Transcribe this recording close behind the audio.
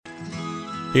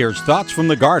Here's Thoughts from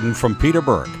the Garden from Peter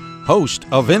Burke, host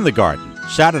of In the Garden,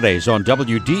 Saturdays on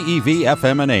WDEV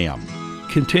FM and AM.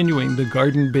 Continuing the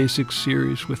Garden Basics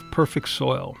series with perfect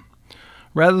soil.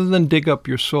 Rather than dig up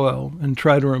your soil and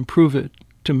try to improve it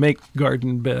to make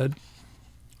garden bed,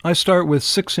 I start with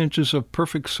 6 inches of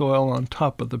perfect soil on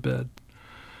top of the bed.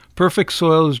 Perfect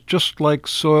soil is just like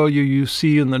soil you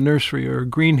see in the nursery or a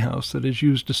greenhouse that is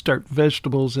used to start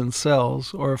vegetables in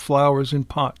cells or flowers in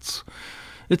pots.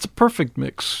 It's a perfect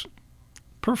mix.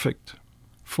 Perfect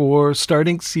for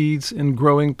starting seeds and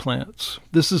growing plants.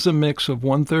 This is a mix of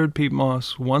 1/3 peat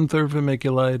moss, 1/3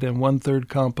 vermiculite, and 1/3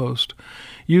 compost,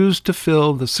 used to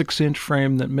fill the 6-inch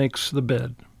frame that makes the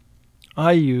bed.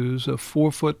 I use a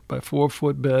 4-foot by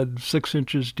 4-foot bed, 6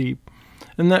 inches deep,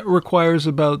 and that requires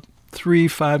about 3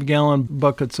 5-gallon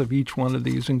buckets of each one of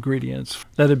these ingredients.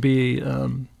 That'd be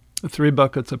 3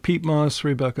 buckets of peat moss,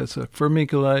 3 buckets of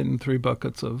vermiculite, and 3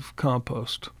 buckets of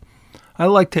compost. I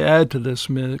like to add to this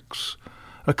mix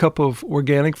a cup of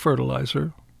organic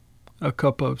fertilizer, a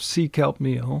cup of sea kelp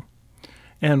meal,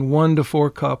 and 1 to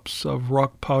 4 cups of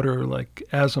rock powder like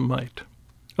azomite.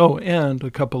 Oh, and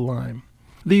a cup of lime.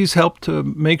 These help to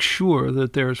make sure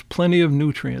that there's plenty of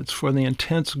nutrients for the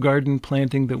intense garden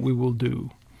planting that we will do.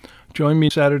 Join me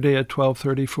Saturday at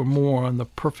 12:30 for more on the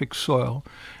perfect soil,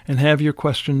 and have your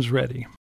questions ready.